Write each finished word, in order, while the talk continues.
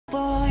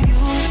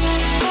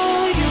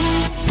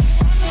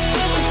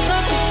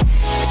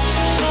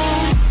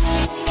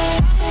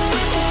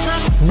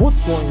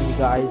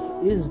guys,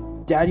 it is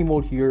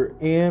DuckieRealms here,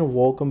 and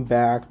welcome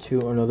back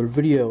to another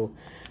video.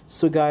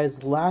 So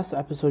guys, last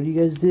episode you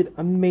guys did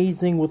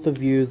amazing with the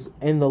views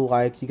and the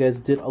likes. You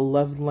guys did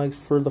 11 likes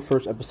for the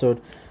first episode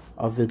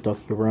of the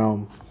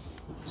DuckieRealms.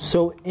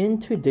 So in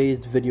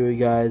today's video, you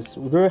guys,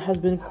 there has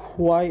been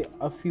quite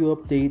a few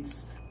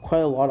updates, quite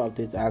a lot of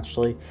updates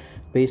actually,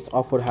 based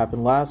off what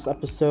happened last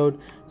episode.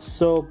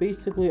 So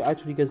basically, I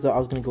told you guys that I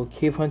was going to go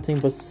cave hunting,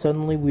 but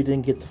suddenly we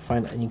didn't get to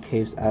find any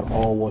caves at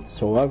all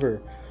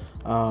whatsoever.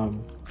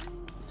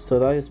 So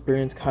that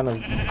experience kind of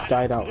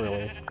died out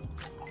really.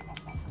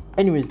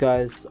 Anyways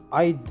guys,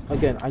 I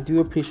do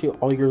appreciate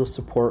all your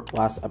support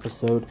last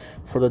episode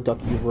for the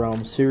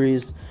DuckieRealms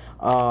series.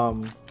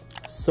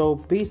 So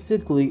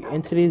basically,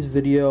 in today's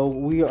video,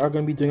 we are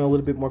going to be doing a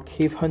little bit more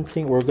cave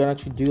hunting. We're going to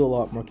actually do a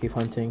lot more cave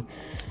hunting.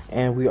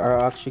 And we are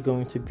actually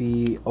going to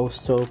be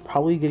also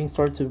probably getting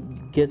started to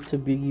get to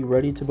be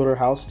ready to build our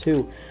house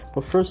too.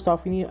 But first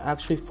off, we need to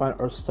actually find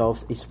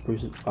ourselves a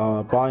spruce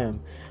biome.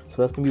 So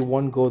that's going to be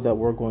one goal that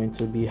we're going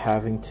to be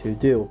having to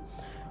do.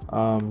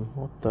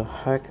 What the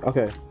heck?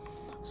 Okay.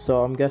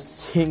 So I'm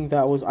guessing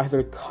that was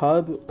either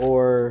cub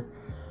or...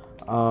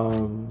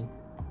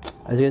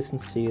 as you guys can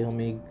see, let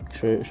me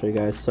show you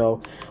guys.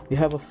 So we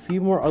have a few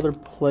more other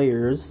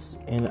players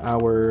in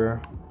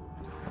our...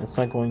 It's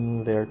not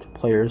going there to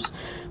players.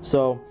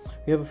 So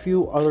we have a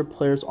few other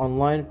players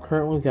online.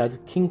 Currently we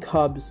have King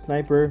Cub,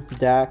 Sniper,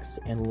 Dax,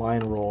 and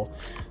Lion Roll.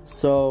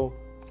 So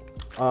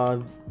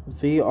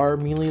they are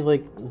mainly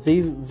like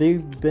they've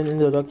been in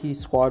the Ducky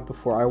squad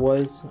before I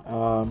was.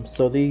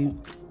 So they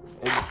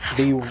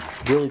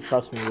really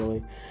trust me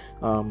really.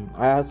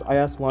 I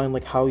asked Lion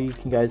like how you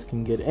guys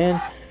can get in.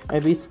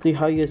 And basically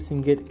how you guys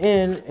can get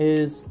in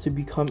is to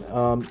become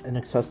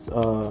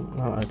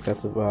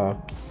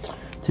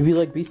to be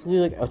like basically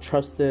like a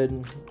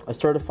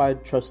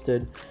certified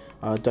trusted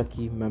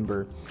Ducky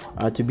member.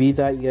 To be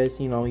that, you guys,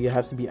 you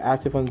have to be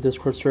active on the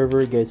Discord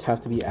server. You guys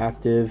have to be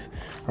active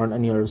on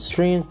any other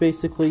streams,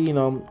 basically,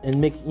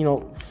 and make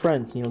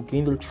friends,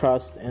 gain their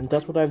trust. And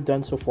that's what I've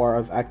done so far.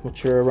 I've acted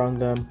mature around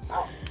them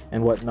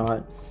and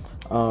whatnot.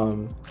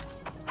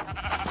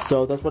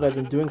 So that's what I've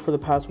been doing for the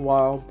past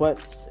while.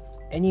 But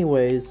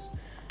anyways,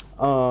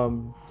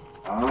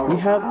 we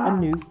have a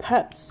new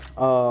pet.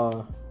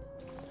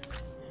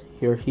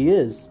 Here he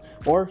is,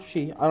 or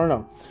she, I don't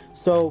know.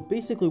 So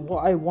basically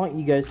what I want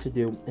you guys to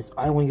do is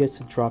I want you guys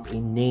to drop a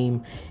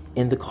name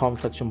in the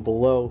comment section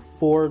below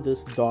for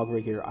this dog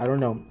right here. I don't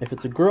know if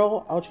it's a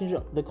girl, I'll change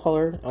the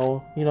color.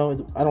 Oh, I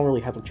don't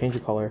really have to change the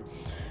color,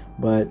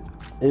 but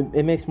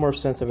it makes more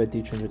sense if I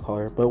do change the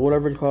color. But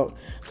whatever you call it.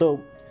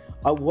 So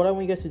what I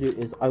want you guys to do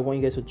is I want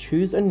you guys to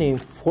choose a name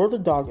for the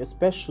dog,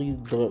 especially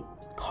the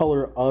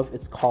color of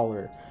its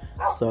collar.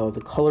 So the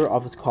color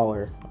of its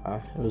collar,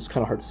 it was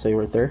kind of hard to say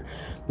right there.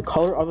 The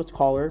color of its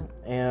collar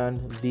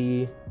and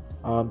the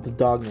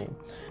dog name.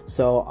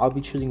 So I'll be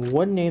choosing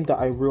one name that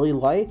I really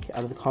like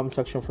out of the comment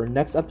section for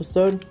next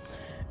episode.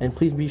 And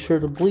please be sure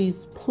to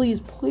please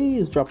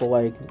drop a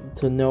like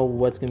to know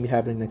what's going to be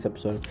happening next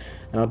episode.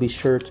 And I'll be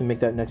sure to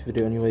make that next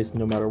video anyways,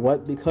 no matter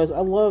what, because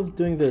I love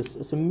doing this.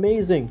 It's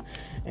amazing.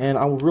 And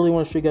I really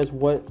want to show you guys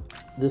what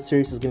this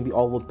series is going to be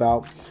all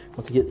about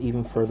once we get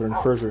even further and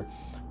further.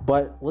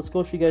 But let's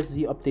go show you guys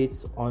the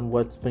updates on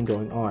what's been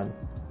going on.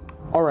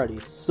 Alrighty,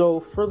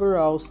 so further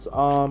else,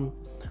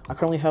 I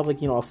currently have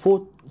like a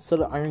full set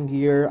of iron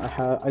gear.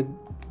 I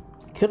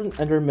killed an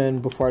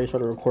enderman before I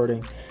started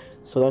recording,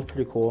 so that's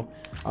pretty cool.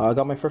 I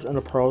got my first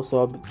ender pearl,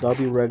 so that'll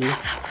be ready.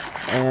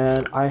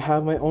 And I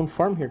have my own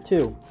farm here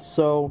too.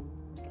 So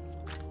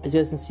as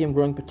you guys can see, I'm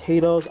growing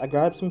potatoes. I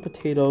grabbed some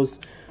potatoes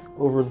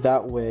over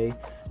that way.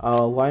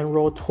 Lion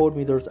Roll told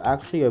me there's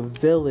actually a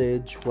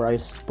village where I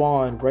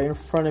spawned right in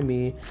front of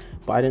me,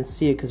 but I didn't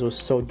see it because it was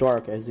so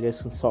dark. As you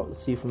guys can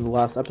see from the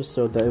last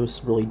episode, that it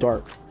was really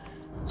dark.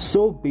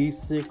 So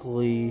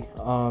basically,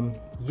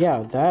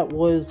 yeah, that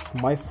was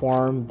my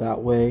farm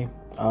that way.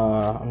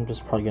 I'm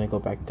just probably gonna go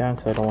back down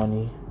because I don't want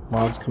any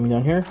mobs coming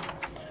down here.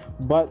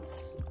 But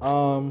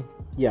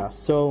yeah,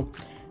 so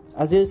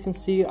as you guys can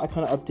see, I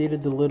kind of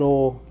updated the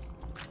little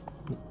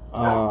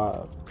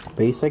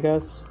base, I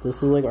guess.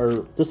 This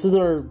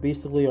is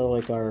basically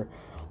our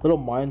little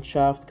mine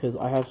shaft, because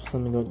I have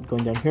something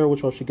going down here,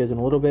 which I'll show you guys in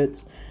a little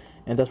bit.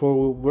 And that's where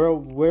we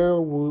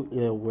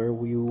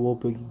will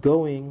be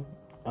going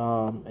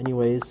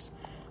anyways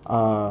in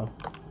a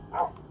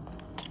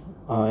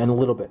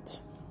little bit.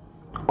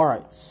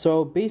 Alright,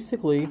 so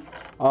basically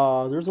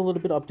there's a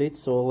little bit of updates.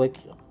 So like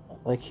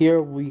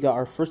here we got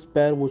our first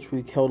bed, which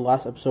we killed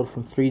last episode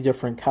from 3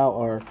 different cow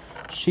or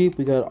sheep.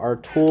 We got our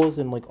tools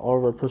and like all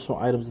of our personal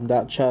items in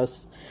that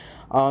chest.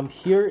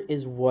 Here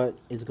is what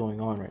is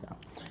going on right now.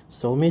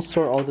 So let me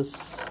sort all this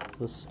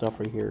stuff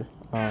right here.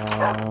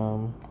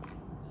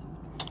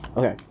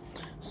 Okay,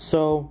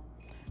 so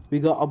we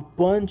got a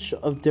bunch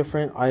of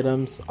different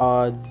items.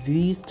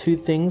 These 2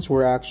 things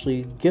were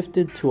actually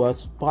gifted to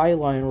us by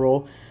Lion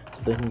Roll.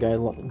 So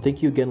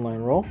thank you again,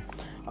 Lion Roll.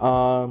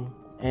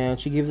 and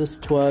she gave this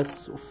to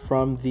us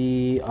from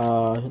the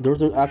there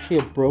was actually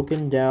a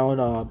broken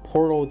down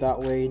portal that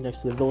way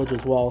next to the village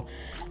as well.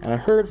 And I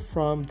heard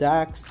from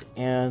Dax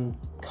and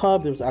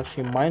Cub there's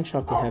actually a mine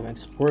shaft they haven't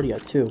explored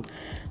yet too.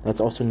 That's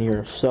also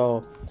near.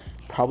 So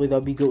probably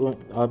that'll be good.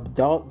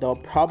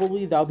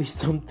 That'll be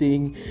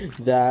something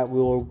that we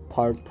will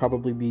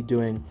probably be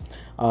doing.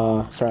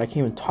 Sorry, I can't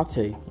even talk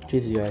today.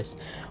 Jesus, guys.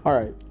 All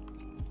right.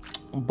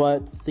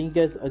 But thank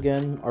you guys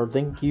again, or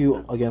thank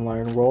you again,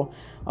 Lion Roll,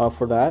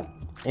 for that.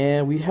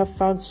 And we have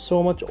found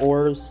so much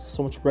ores,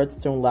 so much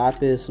redstone,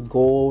 lapis,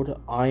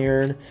 gold,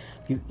 iron.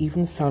 We've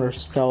even found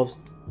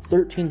ourselves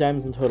 13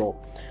 diamonds in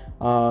total.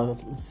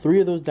 3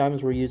 of those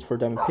diamonds were used for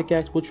diamond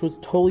pickaxe, which was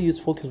totally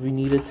useful because we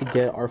needed to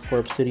get our 4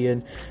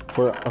 obsidian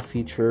for a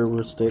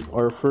futuristic,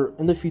 or for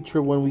in the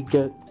future when we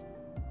get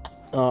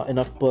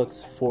enough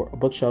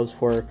bookshelves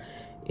for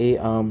a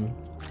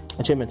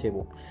enchantment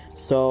table.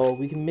 So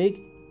we can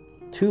make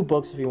 2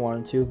 books if you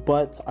wanted to,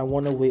 but I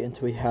want to wait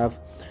until we have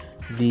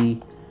the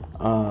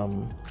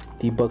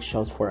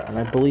bookshelves for it, and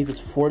I believe it's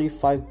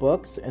 45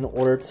 books in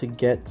order to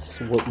get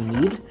what we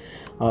need,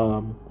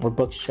 or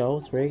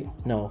bookshelves, right?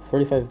 No,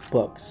 45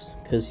 books,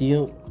 because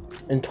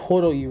in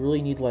total you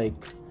really need like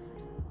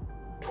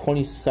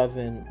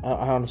 27. I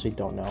honestly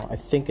don't know. I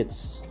think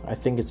it's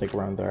like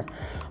around there,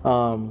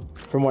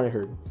 from what I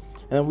heard.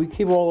 And then we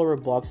keep all of our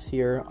blocks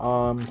here.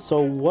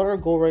 So what our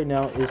goal right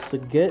now is to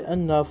get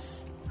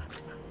enough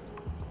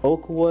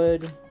oak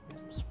wood,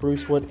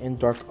 spruce wood, and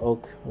dark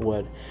oak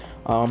wood.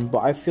 But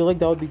I feel like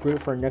that would be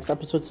great for our next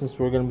episode, since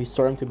we're going to be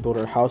starting to build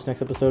our house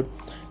next episode.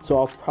 So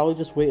I'll probably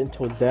just wait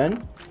until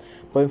then.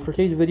 But for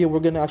today's video, we're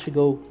going to actually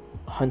go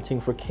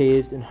hunting for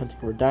caves and hunting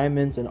for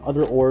diamonds and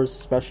other ores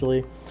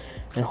especially.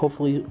 And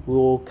hopefully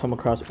we'll come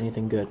across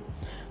anything good.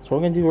 So what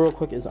I'm going to do real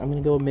quick is I'm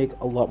going to go make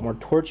a lot more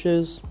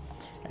torches,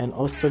 and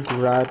also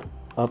grab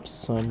up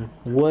some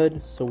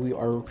wood so we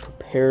are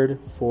prepared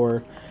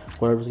for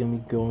whatever's going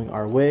to be going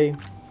our way.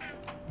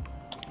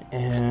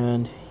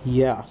 And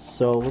yeah,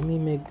 so do I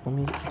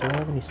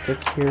have any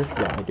sticks here?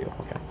 Yeah, I do.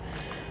 Okay.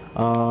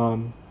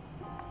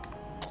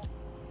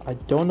 I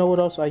don't know what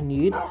else I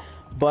need,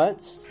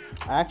 but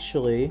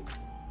actually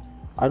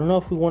I don't know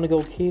if we want to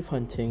go cave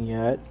hunting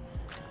yet,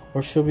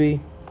 or should we?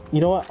 You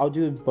know what, I'll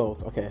do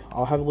both. Okay,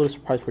 I'll have a little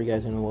surprise for you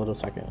guys in a little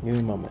second. Give me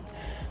a moment.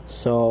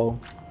 So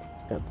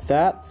got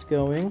that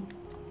going.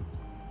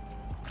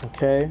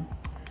 Okay,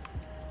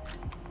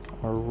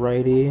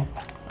 alrighty.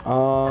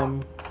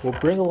 We'll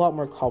bring a lot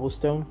more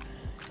cobblestone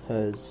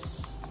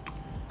because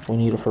we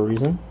need it for a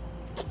reason.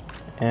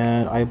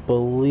 And I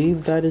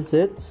believe that is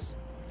it.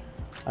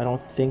 I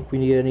don't think we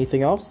need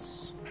anything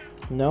else.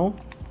 No.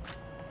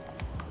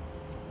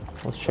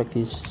 Let's check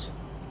these.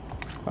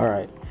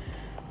 Alright.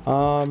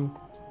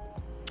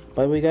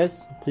 By the way,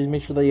 guys, please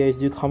make sure that you guys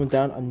do comment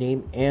down a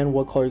name and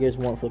what color you guys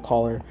want for the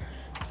collar.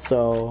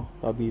 So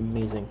that'll be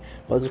amazing.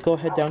 But let's go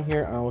ahead down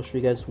here and I'll show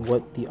you guys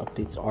what the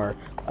updates are.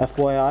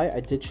 FYI, I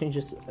did change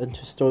this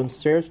into stone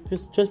stairs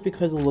just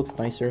because it looks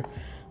nicer.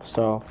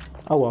 So,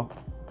 oh well.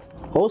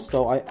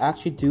 Also, I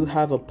actually do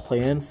have a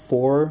plan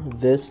for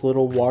this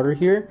little water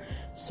here.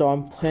 So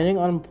I'm planning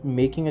on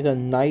making like a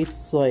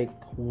nice like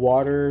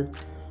water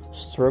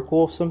circle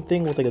or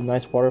something with like a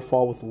nice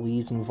waterfall with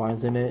leaves and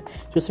vines in it,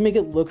 just to make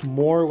it look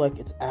more like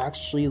it's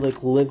actually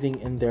like living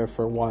in there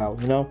for a while,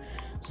 you know.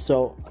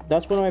 So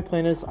that's what my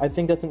plan is. I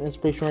think that's an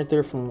inspiration right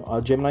there from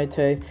Gemini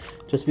Tay,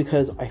 just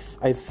because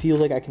I feel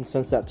like I can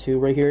sense that too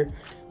right here.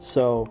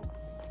 So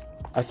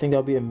I think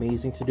that'll be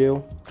amazing to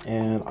do,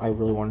 and I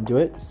really want to do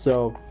it.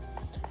 So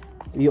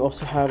we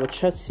also have a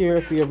chest here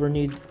if we ever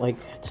need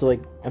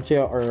to empty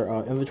out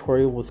our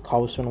inventory with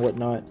cobblestone and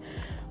whatnot.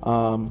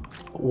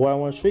 What I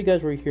want to show you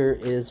guys right here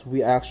is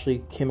we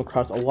actually came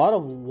across a lot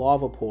of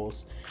lava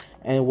pools,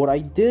 and what I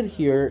did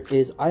here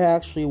is I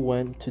actually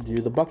went to do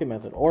the bucket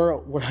method, or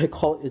what I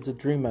call is the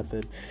dream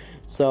method.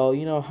 So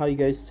you know how you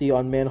guys see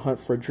on Manhunt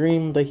for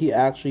Dream that he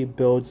actually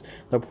builds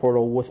the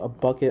portal with a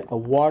bucket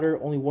of water,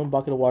 only 1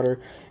 bucket of water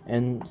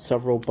and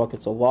several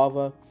buckets of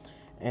lava.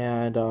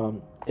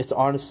 And it's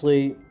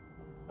honestly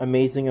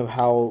amazing of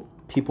how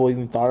people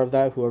even thought of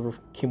that, whoever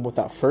came with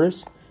that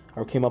first,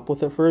 or came up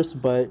with it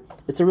first. But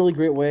it's a really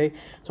great way.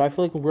 So I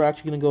feel like we're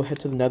actually going to go head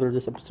to the Nether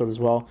this episode as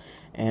well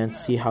and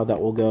see how that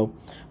will go.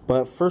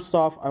 But first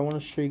off, I want to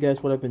show you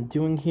guys what I've been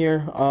doing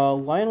here.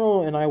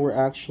 Lionel and I were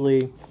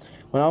actually,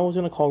 when I was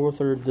going to call with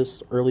her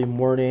this early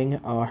morning,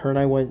 her and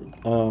I went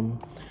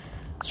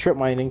strip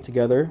mining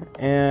together,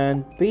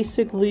 and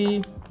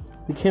basically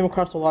we came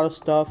across a lot of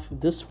stuff.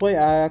 This way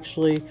I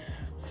actually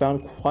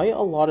found quite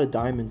a lot of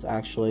diamonds.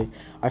 Actually,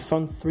 I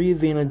found 3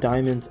 vein of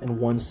diamonds in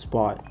one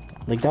spot.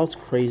 Like, that was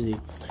crazy.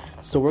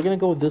 So we're gonna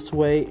go this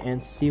way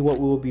and see what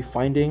we will be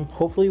finding.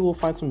 Hopefully we'll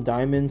find some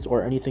diamonds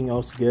or anything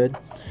else good,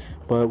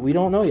 but we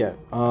don't know yet.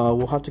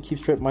 We'll have to keep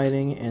strip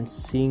mining and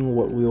seeing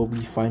what we will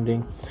be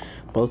finding.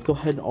 But let's go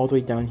ahead all the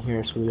way down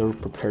here so we are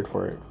prepared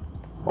for it.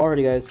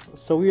 Alrighty guys,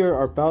 so we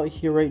are about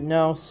here right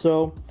now.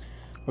 So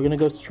we're gonna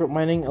go strip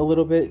mining a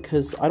little bit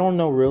because I don't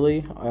know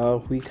really. I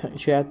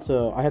had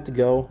to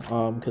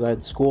go because I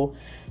had school.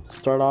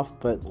 start off,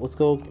 but let's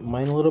go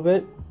mine a little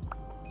bit.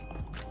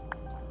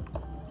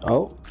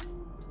 Oh.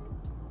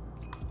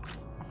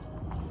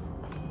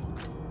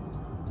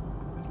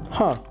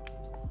 Huh.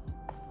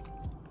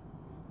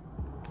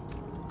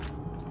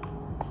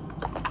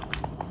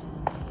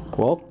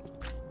 Well,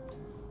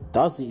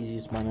 that was the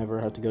easiest mine I ever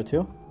had to go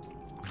to.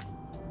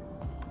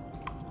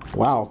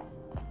 Wow.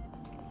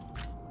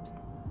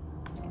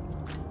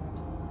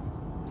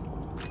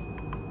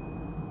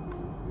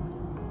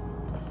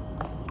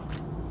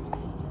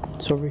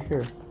 It's over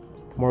here.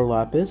 More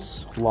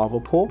lapis, lava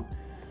pool.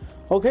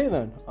 Okay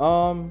then.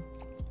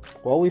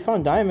 Well, we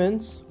found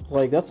diamonds.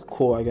 Like, that's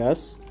cool, I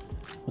guess.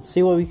 Let's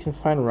see what we can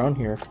find around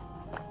here.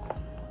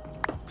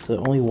 Is it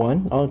only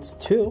one? Oh, it's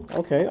two.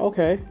 Okay,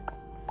 okay.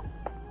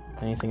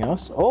 Anything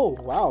else? Oh,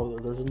 wow.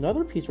 There's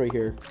another piece right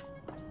here.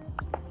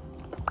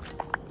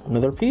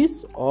 Another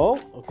piece?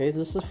 Oh, okay.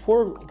 This is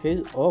four.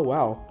 Okay. Oh,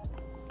 wow.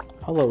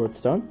 Hello,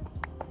 redstone.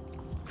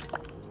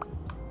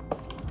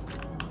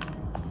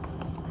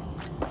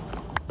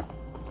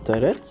 Is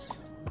that it?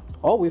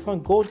 Oh, we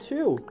found gold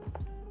too.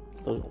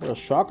 What a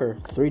shocker.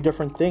 3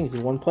 different things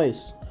in one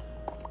place.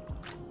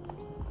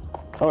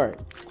 Alright.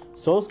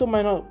 So let's go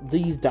mine out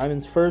these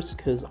diamonds first,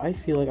 because I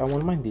feel like I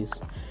want to mine these.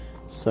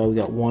 So we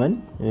got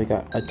 1, we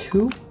got a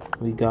 2,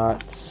 we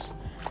got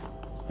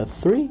a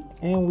 3,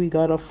 and we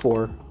got a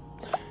 4.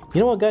 You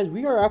know what, guys?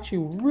 We are actually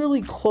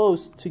really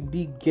close to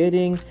be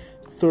getting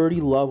 30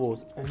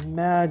 levels.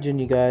 Imagine,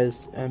 you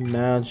guys.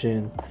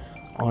 Imagine.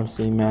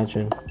 Honestly,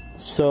 imagine.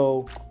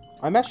 So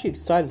I'm actually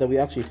excited that we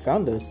actually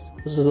found this.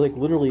 This is like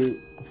literally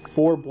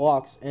 4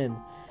 blocks in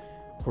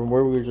from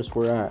where we just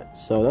were at.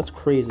 So that's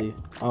crazy.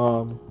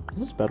 Is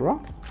this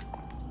bedrock?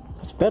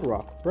 That's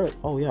bedrock, right?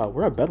 Oh yeah,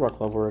 we're at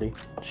bedrock level already.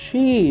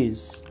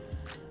 Jeez.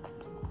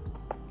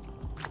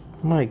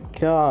 My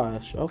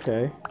gosh.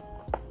 Okay.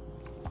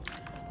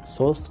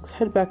 So let's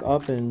head back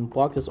up and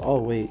block this.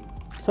 Oh wait,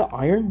 is that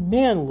iron?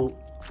 Man,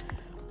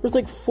 there's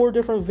like 4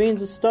 different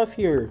veins of stuff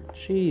here.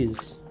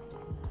 Jeez.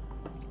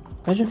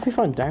 Imagine if we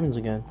found diamonds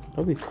again.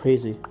 That'd be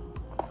crazy.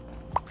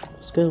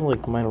 Let's go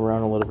like mine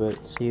around a little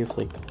bit, see if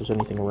like there's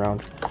anything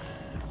around.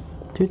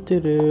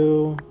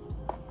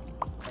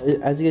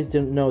 As you guys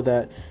didn't know,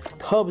 that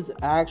Cubs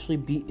actually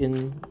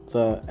beaten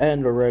the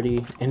end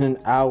already in an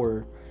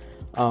hour.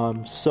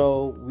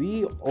 So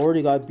we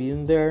already got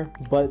beaten there,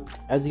 but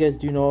as you guys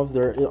do know,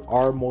 there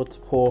are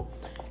multiple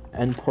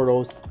end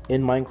portals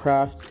in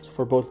Minecraft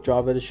for both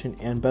Java Edition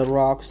and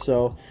Bedrock.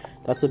 So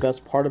that's the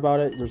best part about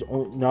it. There's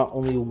not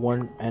only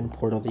one end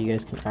portal that you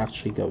guys can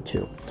actually go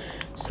to.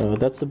 So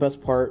that's the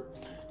best part.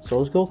 So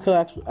let's go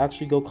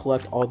actually go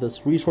collect all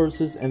this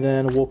resources, and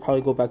then we'll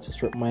probably go back to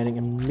strip mining,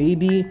 and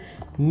maybe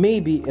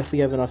if we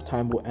have enough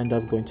time, we'll end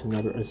up going to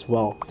Nether as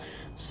well.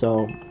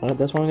 So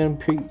that's what I'm gonna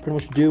pretty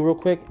much do real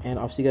quick, and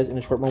I'll see you guys in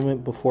a short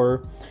moment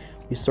before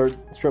we start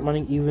strip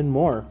mining even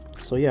more.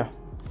 So yeah.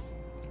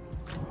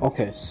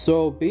 Okay,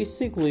 so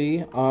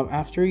basically,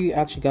 after we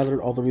actually gathered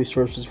all the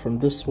resources from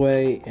this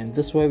way and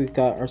this way, we've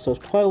got ourselves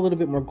quite a little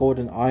bit more gold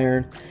and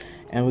iron,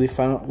 and we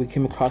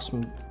came across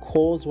some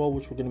coal as well,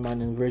 which we're going to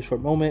mine in a very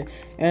short moment,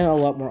 and a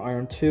lot more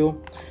iron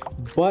too.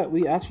 But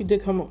we actually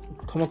did come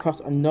across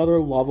another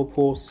lava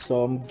pool,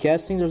 so I'm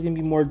guessing there's going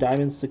to be more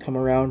diamonds to come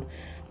around.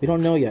 We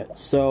don't know yet,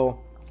 so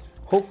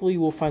hopefully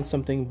we'll find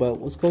something.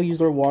 But let's go use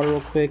our water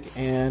real quick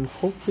and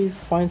hopefully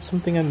find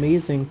something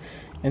amazing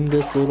in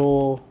this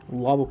little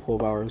lava pool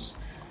of ours.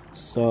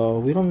 So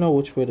we don't know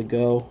which way to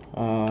go.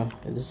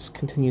 This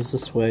continues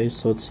this way,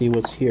 so let's see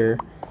what's here.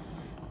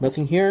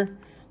 Nothing here.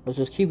 Let's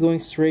just keep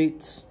going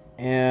straight,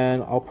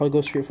 and I'll probably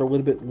go straight for a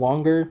little bit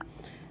longer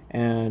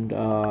and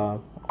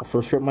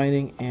for strip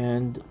mining.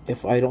 And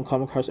if I don't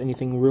come across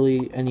anything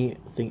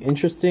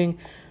interesting,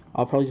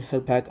 I'll probably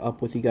head back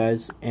up with you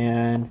guys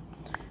and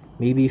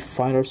maybe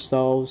find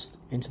ourselves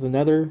into the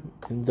Nether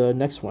in the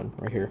next one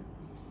right here.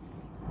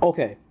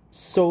 Okay,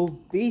 so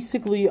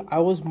basically I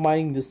was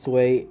mining this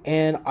way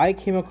and I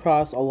came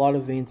across a lot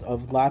of veins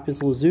of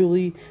lapis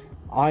lazuli,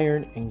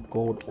 iron, and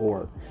gold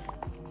ore.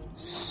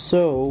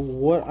 So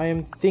what I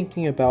am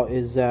thinking about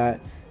is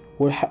that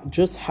what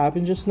just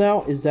happened just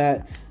now is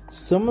that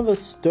some of the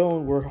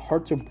stone were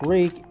hard to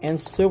break and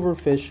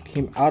silverfish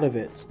came out of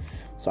it.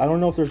 So I don't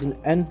know if there's an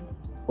end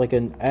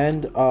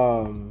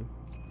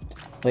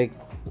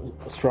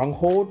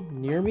stronghold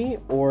near me,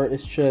 or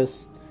it's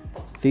just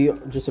they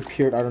just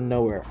appeared out of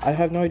nowhere. I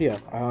have no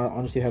idea. I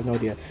honestly have no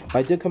idea. But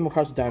I did come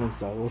across diamonds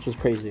though, which is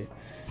crazy.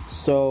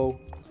 So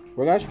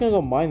we're actually gonna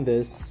go mine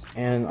this,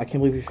 and I can't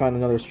believe we found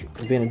another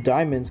vein of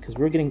diamonds because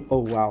we're getting. Oh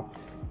wow,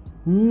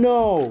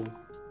 no,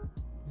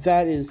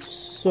 that is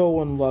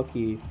so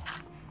unlucky.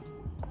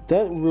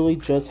 That really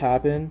just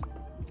happened.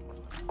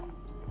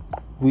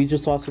 We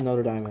just lost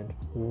another diamond.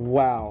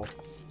 Wow.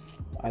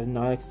 I did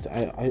not.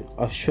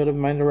 I should have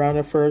mined around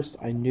at first.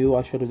 I knew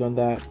I should have done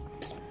that.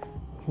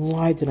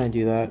 Why did I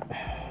do that?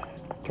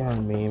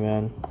 Darn me,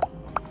 man.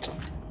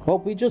 Well,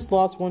 we just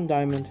lost one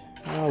diamond.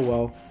 Oh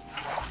well.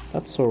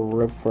 That's so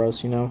rip for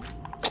us, you know.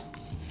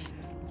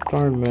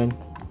 Darn, man.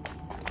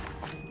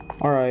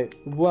 Alright,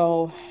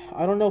 well,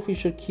 I don't know if we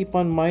should keep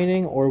on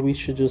mining or we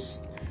should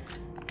just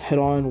head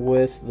on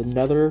with the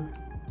Nether,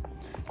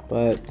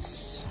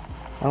 but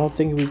I don't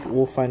think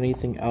we'll find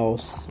anything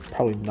else.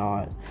 Probably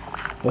not.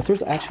 But if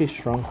there's actually a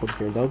stronghold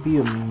here, that would be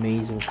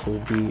amazing to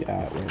be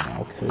at right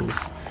now, because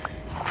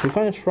if we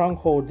find a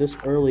stronghold this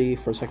early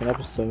for a second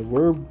episode,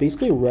 we're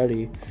basically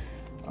ready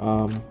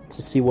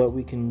to see what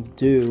we can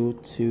do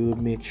to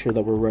make sure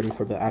that we're ready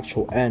for the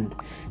actual end.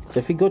 So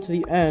if we go to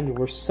the end,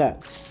 we're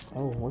set.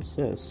 Oh, what's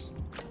this?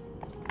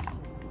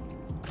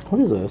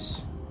 What is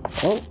this?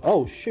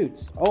 Oh shoot.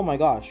 Oh my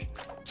gosh.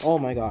 Oh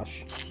my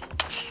gosh.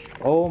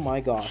 Oh my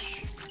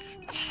gosh.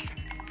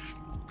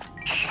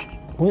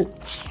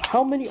 What?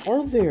 How many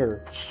are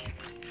there?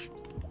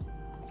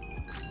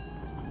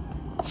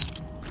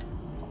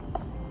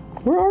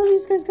 Where are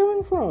these guys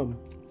coming from?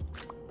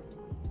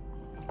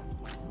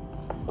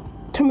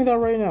 Tell me that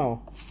right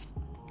now.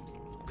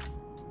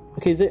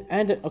 Okay,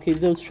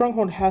 the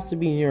stronghold has to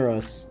be near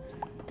us.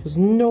 There's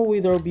no way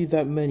there will be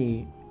that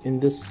many in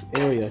this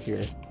area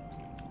here.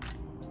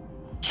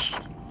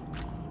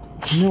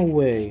 No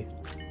way.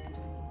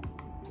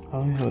 I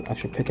don't have an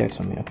extra pickaxe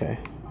on me, okay.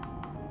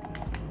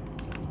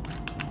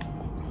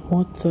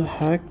 What the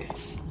heck?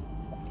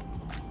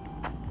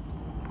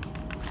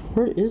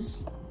 Where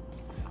is...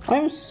 I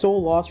am so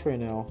lost right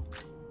now.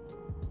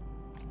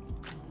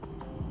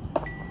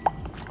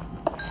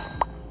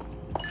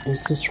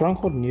 Is the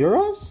stronghold near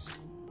us?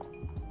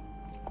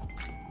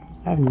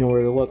 I have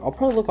nowhere to look. I'll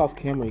probably look off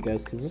camera, you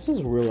guys, because this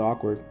is really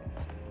awkward.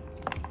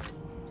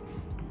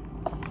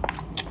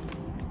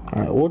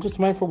 Alright, we'll just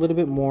mine for a little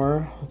bit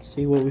more. Let's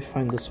see what we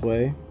find this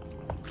way.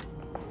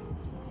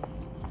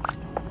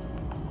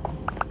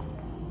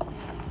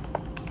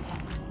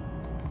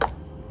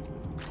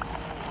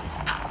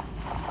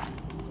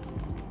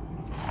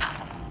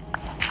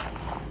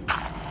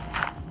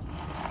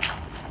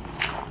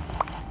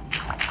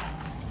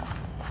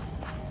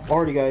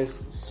 Alrighty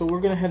guys, so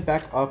we're gonna head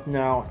back up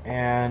now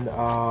and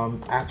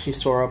actually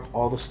store up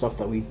all the stuff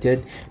that we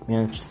did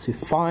manage to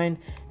find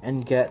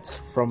and get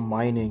from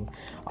mining.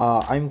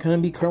 I'm gonna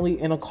be currently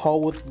in a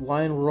call with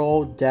Lion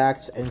Roll,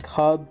 Dax, and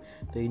Cub.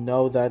 They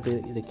know that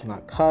they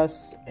cannot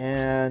cuss,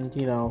 and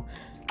you know,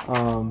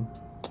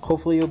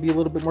 hopefully it'll be a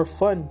little bit more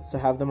fun to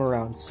have them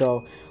around.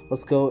 So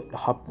let's go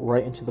hop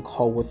right into the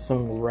call with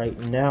them right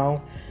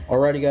now.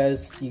 Alrighty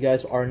guys, you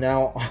guys are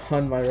now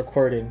on my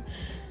recording,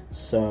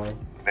 so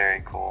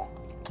very cool.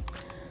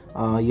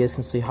 You guys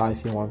can say hi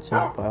if you want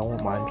to, but I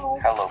won't mind.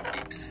 Hello,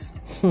 peeps.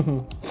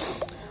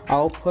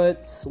 I'll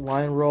put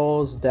Lion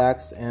Rolls,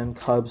 Dax, and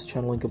Cub's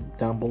channel link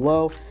down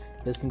below.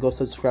 You guys can go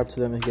subscribe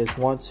to them if you guys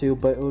want to,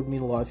 but it would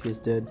mean a lot if you guys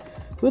did.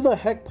 Who the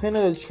heck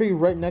planted a tree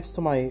right next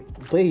to my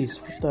base?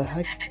 What the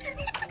heck?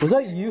 Was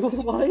that you,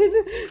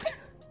 Lion?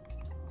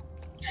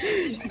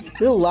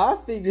 You're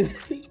laughing,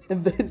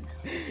 and then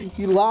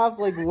you laughed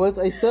like once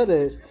I said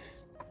it.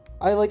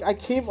 I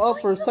came up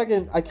for a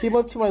second. I came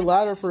up to my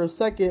ladder for a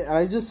second, and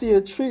I just see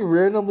a tree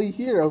randomly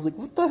here. I was like,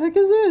 "What the heck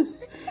is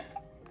this?"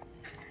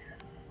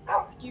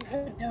 You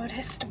have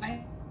noticed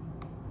my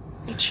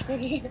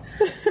tree.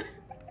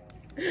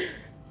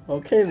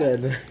 Okay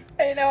then.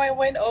 I know. I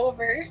went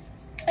over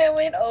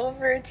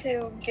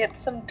to get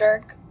some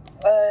dark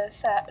oak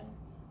sapling.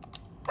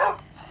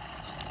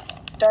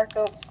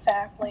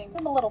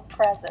 A little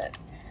present.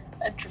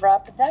 I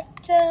dropped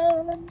that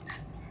down.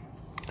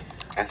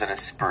 Is it a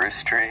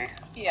spruce tree?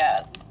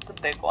 Yeah, the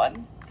big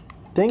one.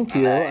 Thank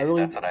you. Nice,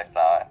 that's what I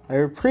thought. I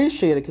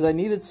appreciate it because I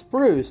needed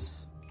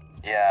spruce.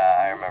 Yeah,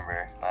 I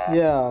remember.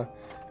 Yeah,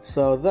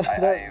 so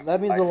that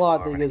means a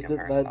lot that you guys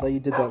that you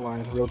did that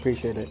line. I really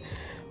appreciate it.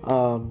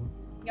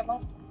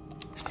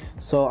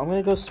 So I'm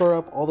gonna go store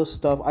up all the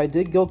stuff. I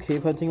did go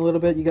cave hunting a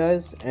little bit, you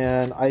guys,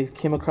 and I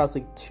came across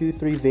like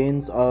 2-3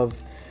 veins of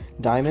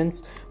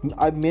diamonds.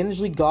 I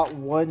managed got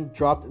one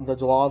dropped in the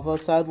lava,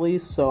 sadly,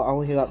 so I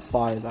only got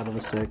 5 out of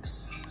the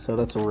 6, so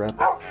that's a rip.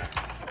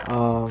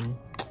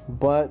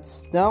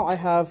 But now I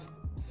have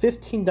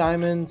 15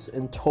 diamonds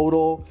in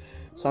total,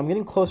 so I'm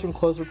getting closer and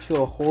closer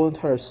to a whole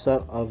entire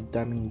set of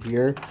diamond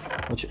gear,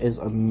 which is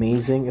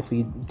amazing if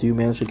we do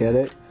manage to get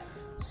it.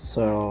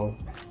 So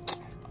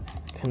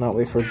cannot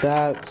wait for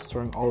that.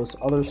 Storing all this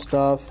other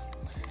stuff,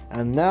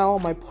 and now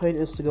my plan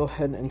is to go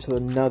ahead into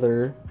the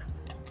Nether.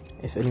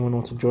 If anyone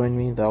wants to join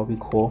me, that would be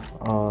cool.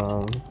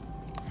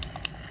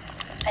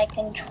 I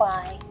can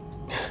try.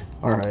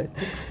 Alright.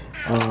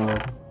 So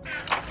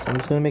I'm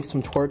just gonna make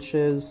some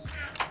torches.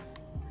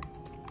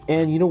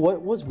 And you know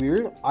what was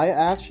weird? I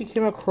actually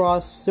came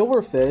across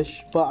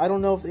silverfish, but I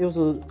don't know if it was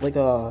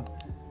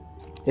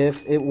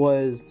if it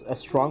was a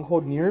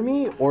stronghold near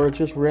me or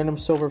just random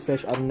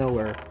silverfish out of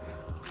nowhere.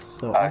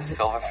 So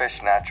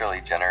silverfish naturally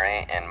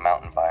generate in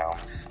mountain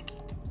biomes.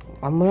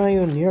 I'm not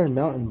even near a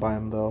mountain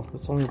biome though.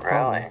 That's only a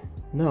problem. Really?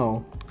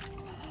 No.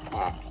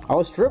 I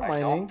was strip mining.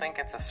 I don't think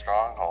it's a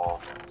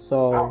stronghold.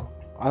 So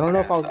I don't know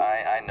if I'll.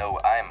 I know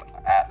I'm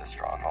at the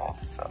stronghold,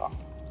 so.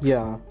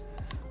 Yeah,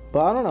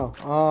 but I don't know.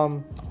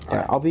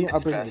 Alright, I'll bring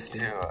it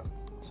to you.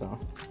 So.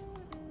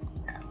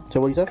 Yeah. So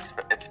what do you say?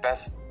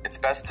 It's It's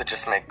best to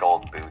just make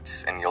gold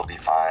boots, and you'll be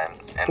fine.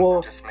 And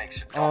Well, just make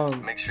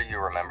sure you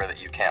remember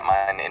that you can't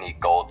mine any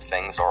gold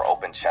things or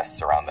open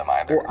chests around them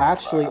either. Well,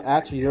 actually,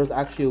 there's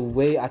actually a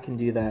way I can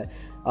do that.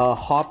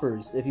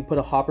 Hoppers. If you put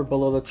a hopper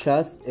below the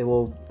chest, it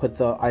will put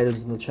the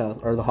items in the chest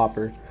or the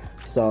hopper.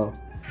 So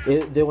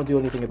they won't do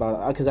anything about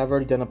it because I've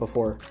already done it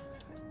before.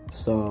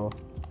 So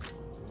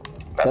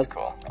that's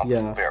cool. I'll be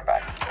right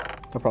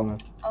back. No problem.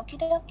 Okie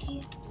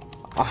dokie.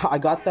 I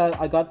got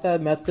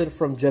that method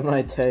from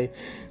Gemini Tay,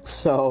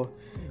 so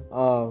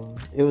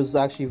it was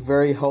actually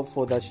very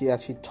helpful that she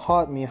actually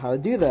taught me how to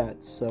do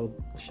that. So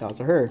shout out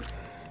to her.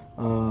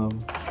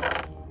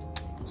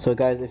 So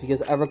guys, if you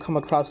guys ever come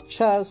across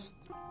chests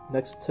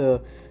next to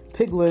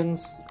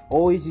piglins,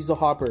 always use a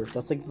hopper.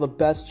 That's like the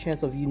best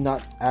chance of you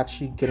not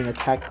actually getting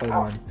attacked by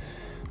one.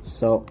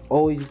 So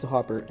always use a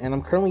hopper. And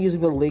I'm currently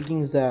using the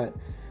leggings that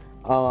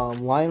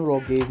Lion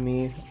Roll gave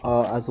me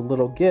as a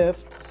little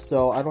gift,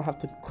 so I don't have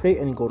to create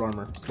any gold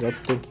armor. So that's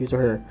thank you to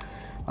her.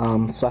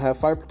 So I have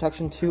fire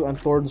protection 2 and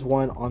thorns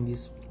 1 on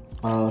these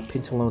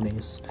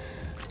pantalones.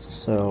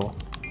 So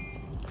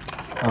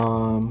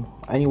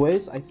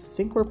anyways, I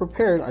think we're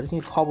prepared. I just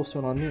need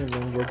cobblestone on me and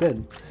then we're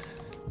good.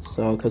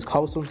 So because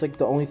cobblestone's like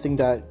the only thing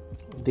that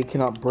they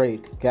cannot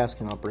break, gas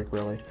cannot break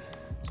really.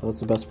 So that's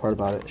the best part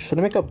about it. Should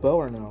I make a bow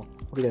or no?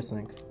 What do you guys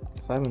think?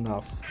 Because I have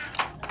enough.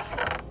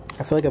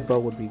 I feel like a bow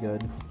would be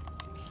good.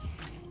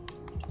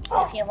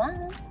 If you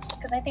want,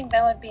 because I think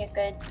that would be a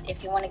good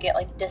if you want to get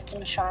like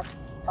distance shots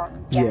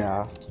on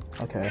gas.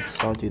 Yeah. Okay,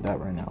 so I'll do that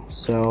right now.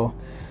 So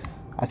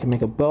I can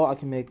make a bow. I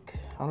can make,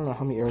 I don't know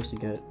how many arrows you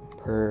get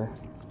per.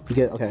 You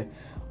get, okay.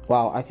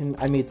 Wow,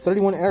 I made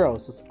 31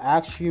 arrows. It's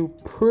actually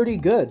pretty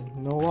good.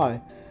 No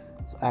lie,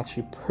 it's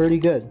actually pretty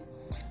good.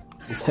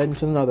 Let's head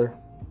into another.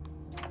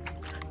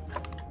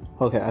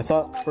 Okay, I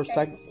thought for a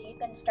second. So you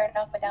can start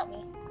off without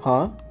me.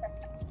 Huh?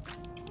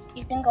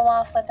 You can go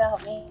off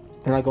without me.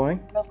 You're not going?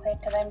 Real quick,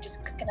 because I'm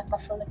just cooking up my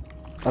food.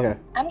 Okay.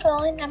 I'm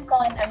going. I'm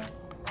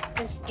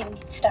just getting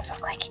stuff real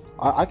quick.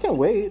 I can't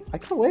wait. I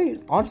can't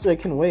wait. Honestly, I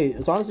can wait.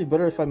 It's honestly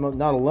better if I'm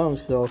not alone.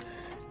 So,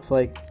 if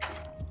like,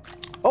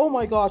 oh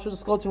my gosh, there's a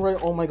skeleton right.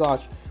 Oh my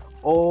gosh.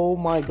 Oh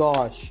my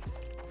gosh.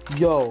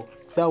 Yo,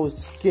 that was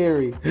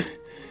scary.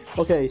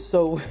 Okay,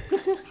 so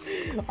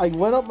I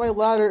went up my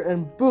ladder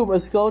and boom, a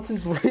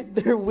skeleton's right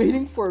there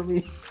waiting for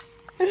me.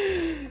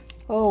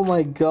 Oh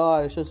my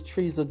gosh, this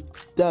tree's a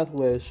death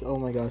wish. Oh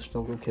my gosh,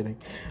 no, we're kidding.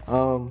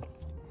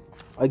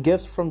 A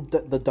gift from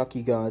the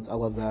Ducky gods. I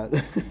love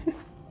that.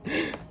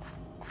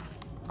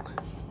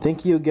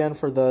 Thank you again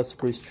for the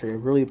spruce tree. I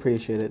really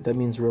appreciate it. That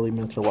means really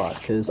much a lot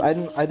because I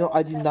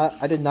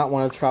did not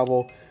want to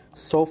travel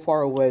so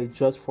far away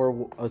just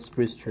for a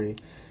spruce tree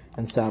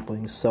and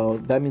saplings. So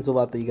that means a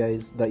lot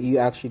that you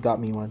actually got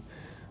me one.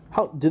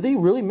 How do they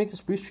really make the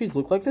spruce trees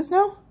look like this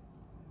now?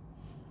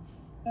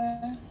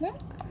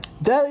 Mm-hmm.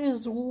 That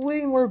is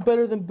way more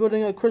better than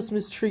building a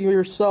Christmas tree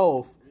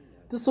yourself.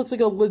 This looks like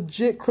a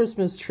legit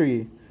Christmas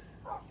tree.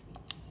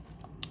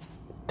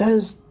 That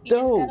is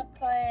dope. You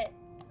just gotta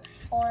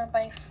put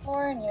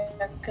 4x4 and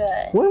you're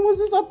good. When was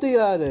this update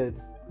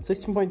added?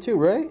 16.2,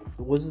 right?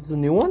 Was it the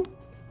new one?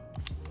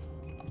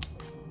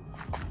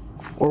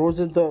 Or was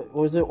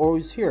it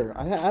always here?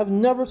 I've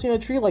never seen a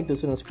tree like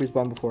this in a spruce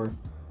biome before.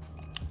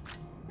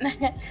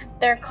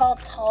 They're called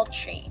tall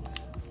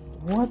trees.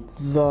 What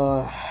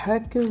the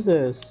heck is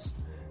this?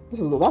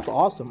 That's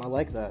awesome. I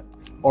like that.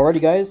 Alrighty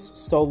guys,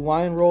 so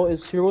Lion Roll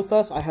is here with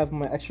us. I have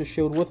my extra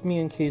shield with me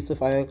in case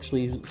if I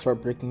actually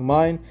start breaking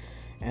mine.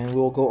 And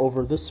we'll go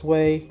over this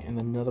way and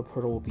another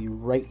portal will be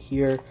right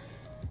here.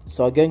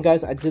 So again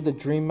guys, I did the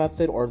dream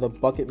method or the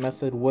bucket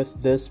method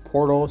with this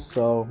portal.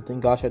 So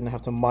thank gosh I didn't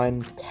have to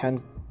mine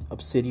 10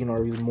 obsidian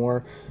or even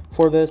more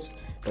for this.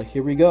 But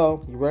here we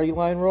go. You ready,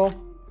 Lion Roll?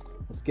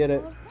 Let's get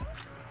it.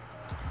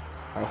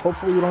 Alright,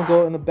 hopefully we don't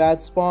go in a bad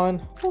spawn.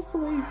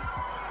 Hopefully.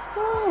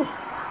 Oh.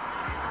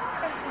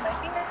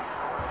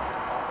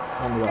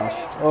 Oh my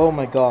gosh. Oh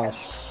my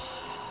gosh.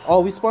 Oh,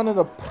 we spawned in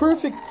a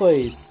perfect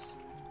place.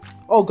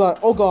 Oh god.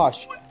 Oh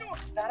gosh.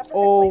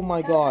 Oh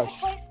my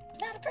gosh.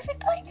 Not a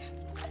perfect place.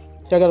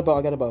 I got a bow.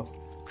 I got a bow.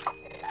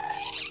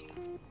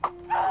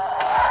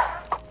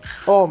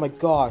 Oh my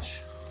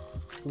gosh.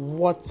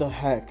 What the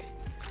heck?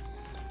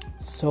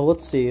 So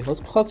let's see. Let's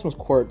collect some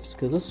quartz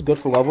because this is good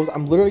for levels.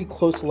 I'm literally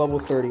close to level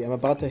 30. I'm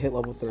about to hit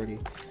level 30.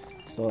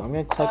 So I'm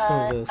gonna collect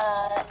some of this.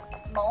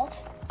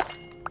 Malt.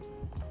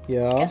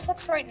 Yeah. Guess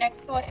what's right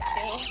next to us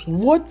too?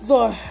 What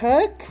the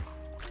heck?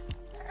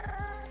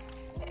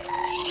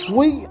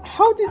 Wait,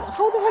 how the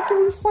heck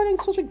are we finding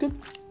such a good?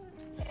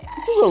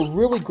 This is a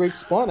really great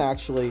spawn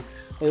actually.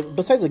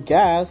 Besides the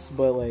gas,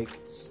 but like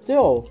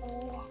still.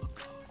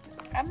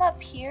 I'm up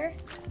here.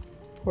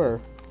 Where?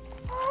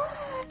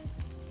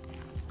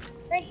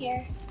 Right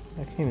here.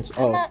 I can't even.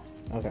 Oh,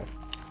 okay.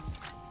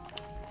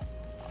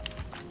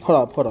 Hold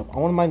up. I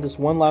want to mine this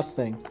one last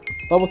thing.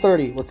 Level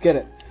 30. Let's get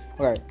it.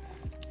 All right.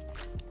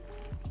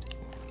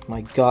 My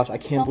gosh, I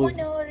can't believe.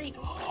 Already...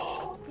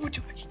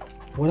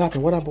 What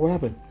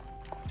happened?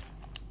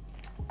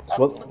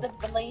 What? The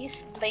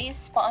blaze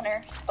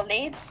spawner.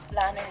 Blade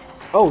spawner.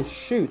 Oh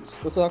shoot!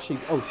 This is actually.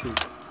 Oh shoot!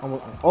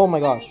 Oh my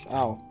gosh!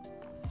 Ow!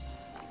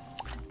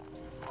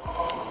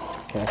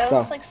 Okay, It go.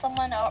 looks like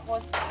someone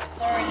was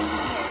already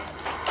here.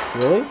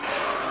 Really?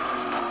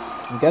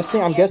 I'm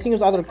guessing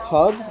it's either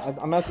Cub.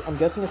 I'm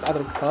guessing it's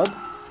either Cub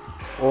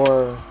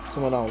or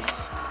someone else.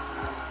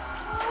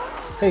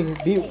 Hey,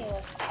 be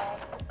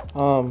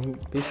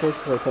sure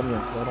to like, help me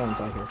out, 'cause I don't want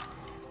to die here.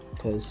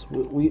 Because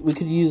we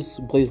could use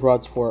blaze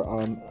rods for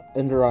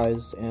ender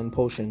eyes and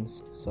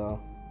potions. So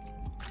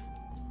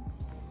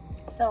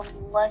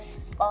less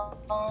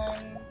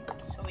spawn,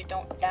 so we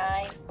don't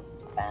die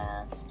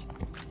fast.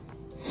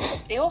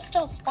 They will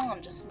still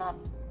spawn, just not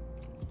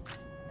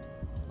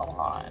a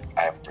lot.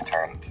 I have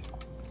returned.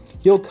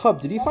 yo,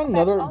 Cub, did you find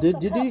another? Also,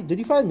 Did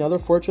you find another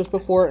fortress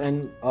before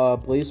in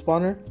blaze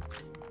spawner?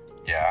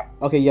 Yeah.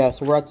 Okay, yeah.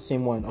 So we're at the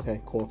same one.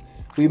 Okay, cool.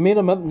 We made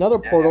another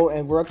portal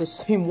and we're at the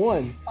same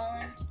one.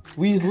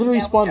 We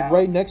literally spawned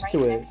right next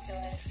to it.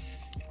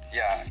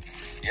 Yeah.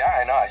 Yeah,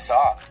 I know. I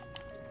saw.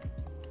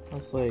 I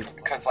was like,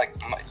 Because like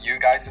you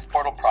guys'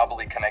 portal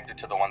probably connected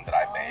to the one that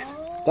I made.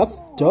 that's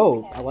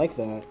dope. I like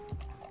that.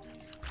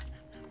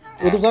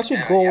 Well, there's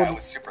actually gold. Yeah, I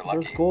was super lucky.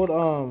 There's gold.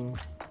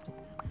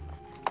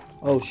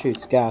 Oh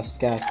shoot! Gas.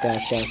 Okay,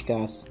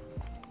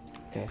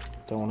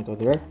 don't want to go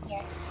there.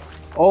 Yeah.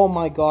 Oh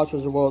my gosh!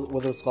 There's a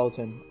wither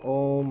skeleton.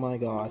 Oh my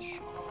gosh.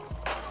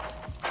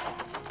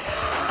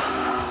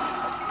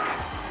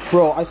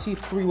 Bro, I see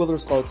 3 wither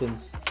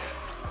skeletons.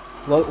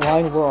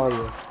 Lion, where are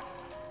you?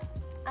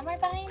 I'm right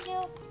behind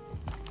you.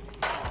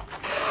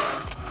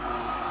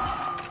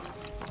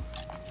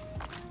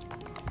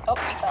 Oh,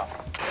 we fell.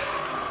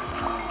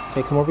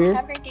 Okay, come over here.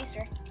 Have a great day,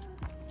 sir.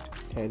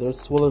 Okay,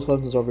 there's wither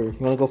skeletons over here. You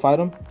wanna go fight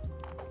them?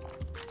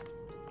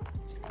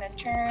 Just gonna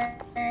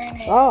turn.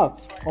 And Ah!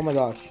 Oh my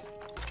gosh.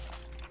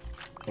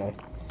 Okay.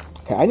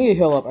 Okay, I need to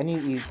heal up. I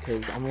need to eat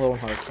because I'm low on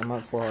hearts. I'm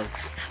at 4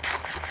 hearts.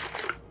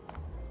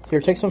 Here,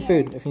 take some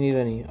food if you need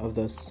any of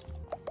this.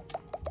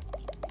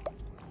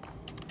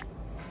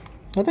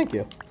 Oh, thank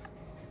you.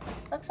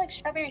 Looks like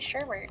strawberry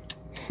sherbet.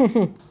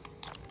 Oh,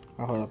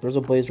 hold up. There's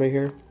a blaze right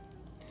here.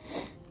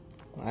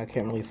 I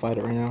can't really fight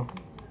it right now.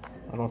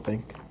 I don't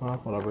think. Well,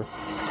 whatever.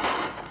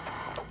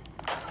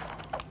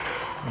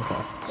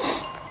 Okay.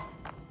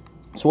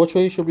 So which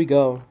way should we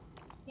go?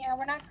 Yeah,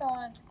 we're not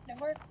going.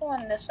 We're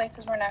going this way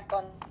because we're not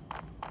going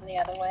the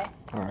other way.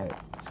 Alright.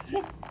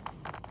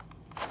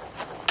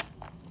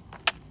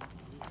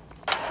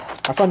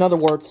 I found another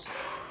warts.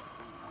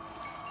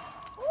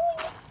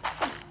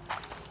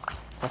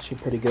 Actually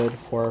pretty good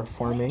for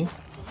farming.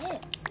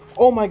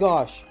 Oh my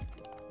gosh!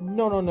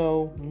 No.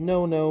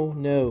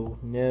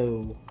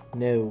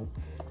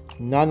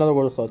 Not another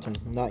water skeleton.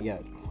 Not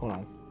yet. Hold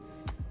on.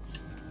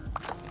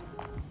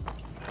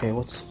 Okay,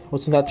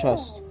 what's in that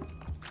chest?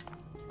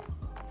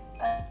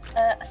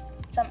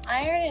 Some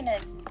iron and a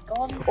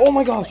golden. Oh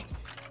my gosh!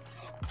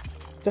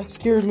 That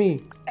scared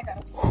me. I got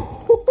it.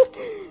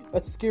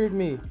 That scared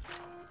me.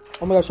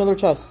 Oh my gosh, another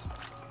chest.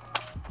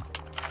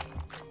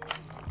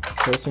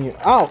 Okay, what's in here?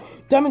 Ow!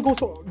 Diamond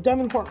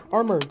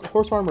armor,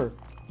 horse armor.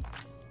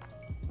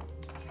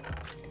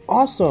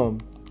 Awesome.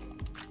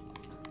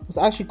 It's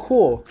actually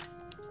cool.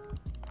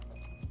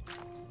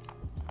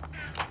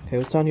 Okay,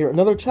 what's down here?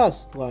 Another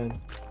chest line.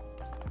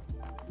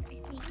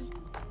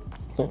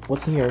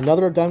 What's in here?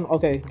 Another diamond.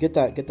 Okay, get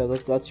that.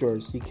 That's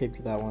yours. You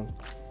keep that one.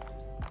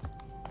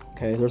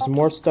 Okay, there's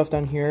more stuff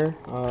down here.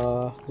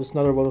 There's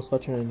another roto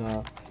skeleton and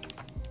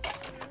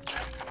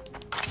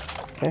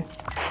okay.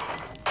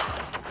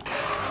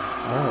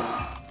 Alright.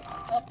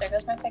 Oh, there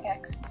goes my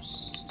pickaxe.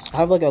 I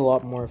have like a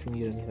lot more if you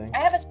need anything. I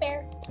have a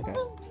spare. Okay.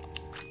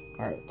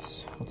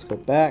 Alright, let's go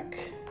back.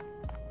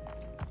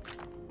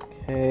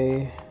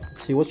 Okay.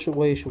 Let's see, which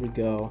way should we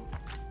go?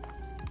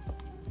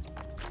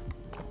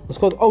 Let's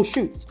go. Oh,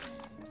 shoot!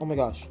 Oh my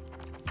gosh.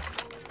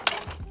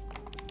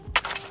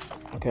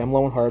 Okay, I'm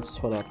low on hearts.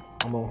 Hold up.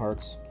 I'm low on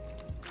hearts.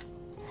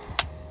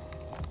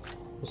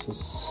 This is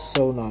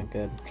so not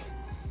good.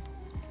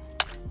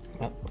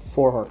 I'm at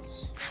 4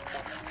 hearts.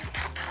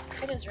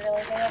 It is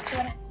really good at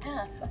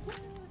 2.5.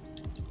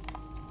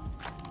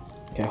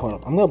 Okay, hold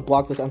up. I'm gonna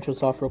block this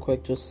entrance off real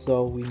quick just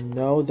so we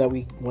know that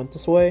we went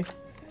this way.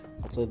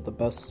 That's like the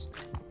best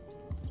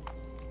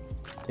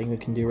thing we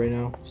can do right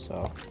now,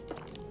 so.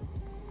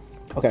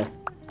 Okay,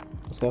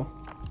 let's go.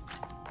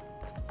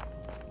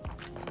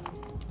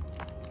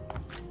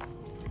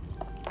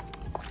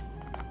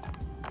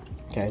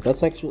 Okay,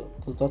 that's actually,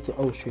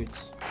 oh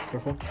shoots.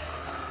 Careful.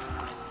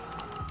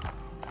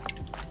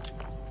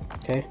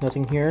 Okay,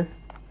 nothing here.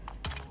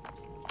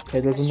 Okay,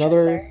 there's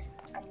another.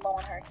 I'm low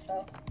on hearts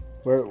though.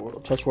 Where?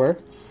 Just where?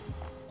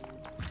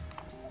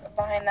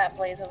 Behind that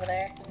blaze over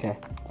there. Okay,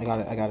 I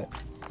got it. Okay,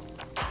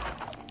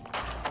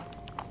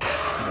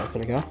 there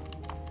we go.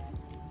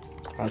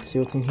 Let's see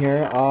what's in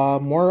here.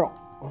 More.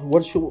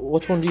 Which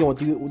one do you want?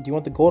 Do you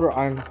want the gold or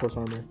iron horse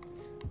armor?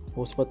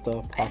 We'll split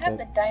the profit. I have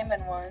the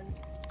diamond one.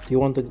 Do you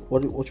want the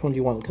which one do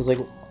you want? Because like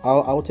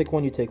I will take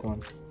one, you take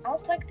one. I'll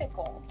take the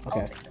gold.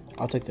 Okay,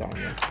 I'll take the iron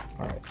one.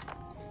 All right.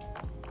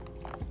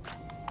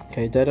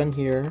 Okay, dead end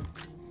here.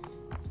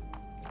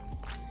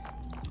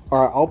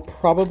 Alright, I'll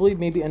probably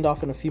maybe end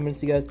off in a few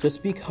minutes, you guys,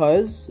 just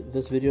because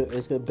this video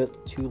is a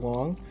bit too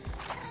long.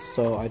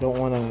 So I don't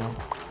want to,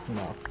 you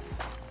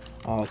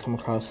know, come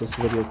across this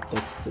video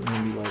that's going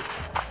to be like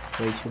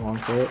way too long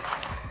for it.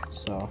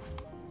 So.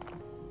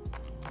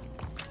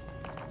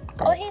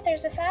 Oh, hey,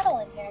 there's a saddle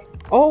in here.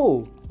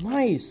 Oh,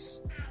 nice.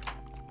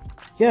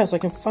 Yes, I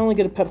can finally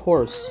get a pet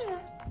horse.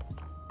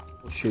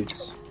 Oh,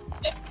 shoots.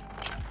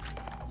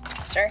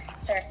 Sir.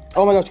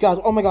 Oh my gosh, guys.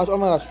 Oh my gosh.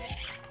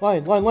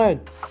 Lion.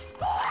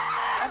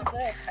 I'm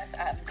good.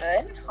 I'm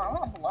good. Huh?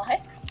 I'm alive.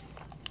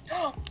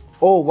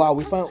 Oh, wow.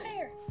 We found...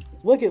 Fire.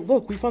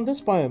 Look. We found this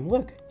biome.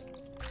 Look.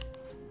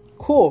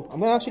 Cool.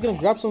 I'm actually going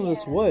to grab some of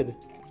this wood.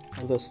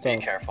 Of this stuff.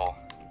 Be careful.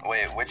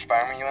 Wait, which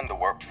biome are you in? The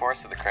Warped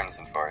Forest or the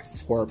Crimson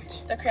Forest?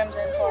 Warped. The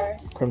Crimson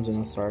Forest.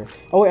 Crimson, sorry.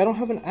 Oh, wait, I don't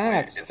have an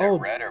axe. Wait, is it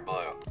red or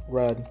blue?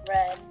 Red.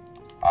 Red.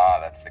 Ah,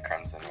 that's the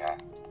Crimson, yeah.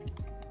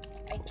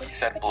 You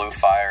said blue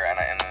fire,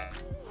 and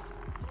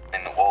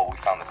whoa, we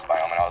found this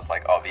biome, and I was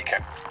like, oh, be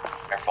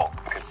careful,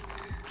 because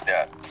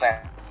the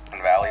Sand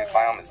Valley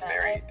biome is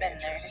very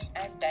dangerous.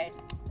 I've died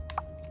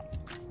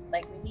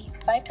like maybe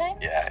 5 times?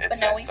 Yeah, but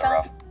now we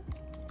found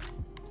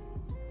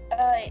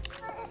rough.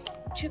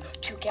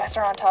 Two gas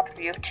are on top of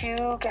you.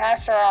 2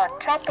 gas are on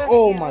top of you.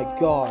 Oh my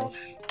gosh.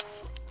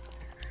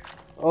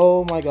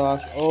 I'm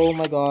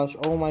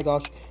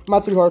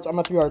at 3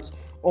 hearts.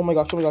 Oh my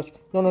gosh.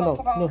 No.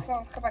 Come on.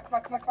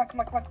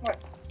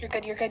 You're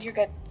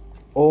good.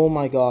 Oh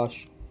my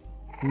gosh.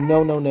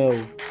 No.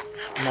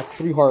 I'm at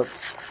 3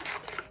 hearts.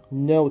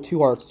 No, 2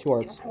 hearts.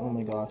 Oh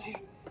my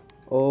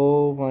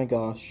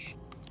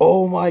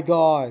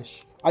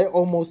gosh. I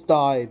almost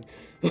died.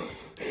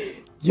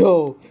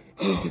 Yo.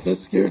 Oh, that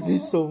scares me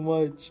so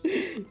much.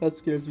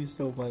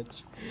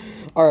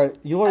 Alright,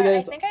 you know what,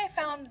 guys? I think I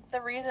found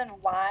the reason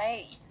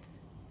why.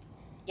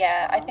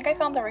 Yeah, I think I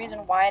found the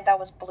reason why that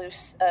was blue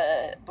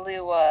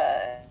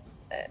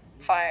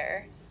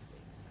fire.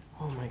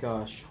 Oh my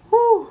gosh.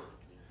 Woo!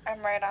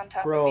 I'm right on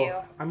top Bro, of you.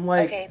 I'm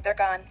like... Okay, they're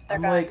gone.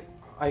 I'm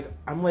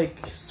like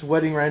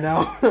sweating right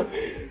now.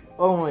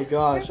 Oh my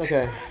gosh.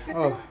 Okay.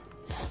 Oh.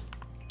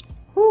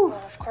 Whew.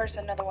 Well, of course,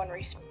 another one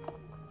respawned.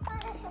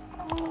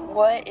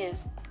 What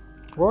is...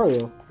 Where are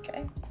you?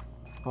 Okay.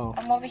 Oh.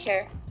 I'm over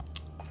here.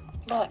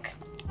 Look.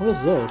 What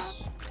is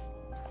this?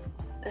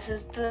 This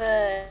is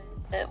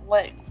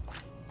what...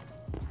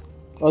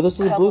 Oh,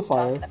 this is Hub blue was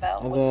fire. talking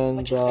about, And then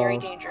which is very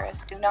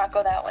dangerous. Do not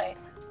go that way.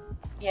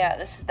 Yeah,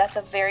 that's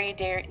a very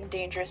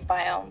dangerous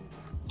biome.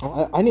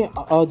 Oh, I need...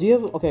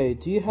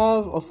 do you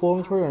have a full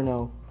inventory or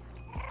no?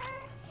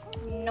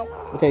 Nope.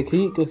 Okay, can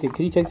you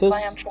take this,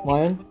 why I'm trying.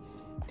 Lion?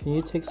 Can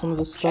you take some of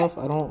this stuff?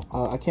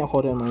 I can't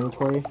hold it in my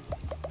inventory.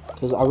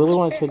 Because I really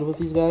want to trade with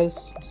these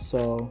guys,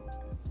 so...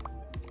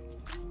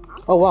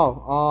 Oh,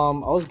 wow.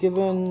 I was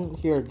given...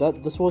 Here,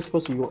 this was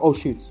supposed to be yours. Oh,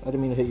 shoots. I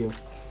didn't mean to hit you.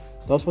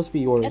 That was supposed to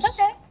be yours. It's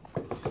okay.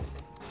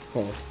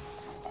 Okay.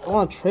 I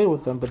want to trade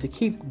with them, but they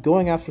keep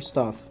going after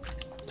stuff.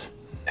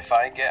 If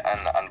I get an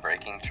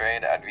unbreaking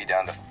trade, I'd be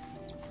down to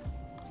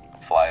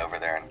fly over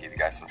there and give you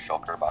guys some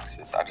shulker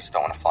boxes. I just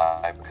don't want to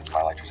fly because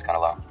my electric's kind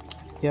of low.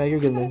 Yeah, you're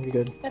good, man. You're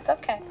good. It's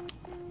okay.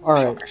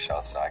 Alright. Shulker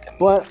shells so I can...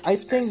 But I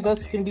think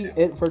that's going to be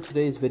it for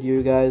today's video,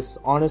 you guys.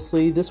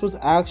 Honestly, this was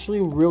actually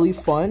really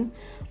fun.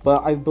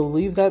 But I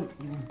believe that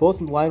both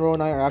Lionro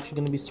and I are actually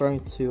going to be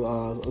starting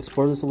to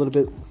explore this a little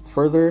bit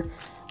further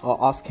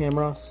off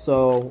camera.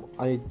 So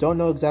I don't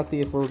know exactly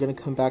if we're going to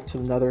come back to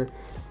another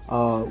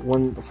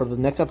one for the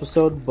next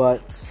episode.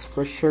 But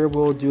for sure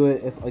we'll do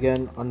it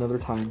again another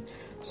time.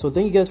 So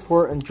thank you guys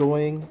for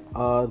enjoying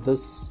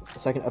this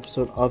second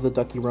episode of the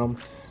DuckieRealms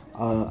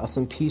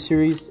SMP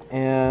series,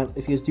 and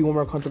if you guys do want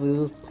more content like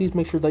this, please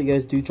make sure that you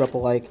guys do drop a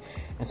like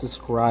and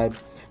subscribe.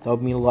 That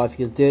would mean a lot if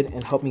you guys did,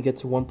 and help me get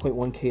to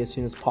 1.1k as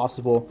soon as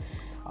possible.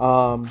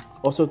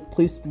 Also,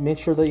 please make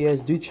sure that you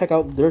guys do check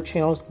out their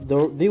channels.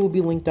 They will be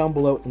linked down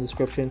below in the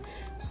description,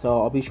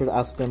 so I'll be sure to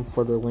ask them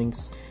for their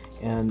links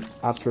and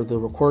after the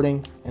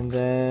recording. And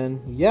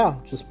then yeah,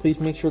 just please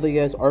make sure that you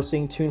guys are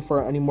staying tuned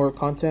for any more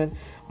content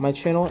on my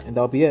channel, and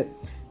that'll be it.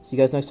 See you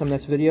guys next time,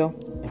 next video,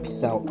 and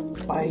peace out.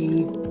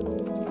 Bye.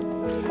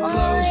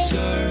 Bye.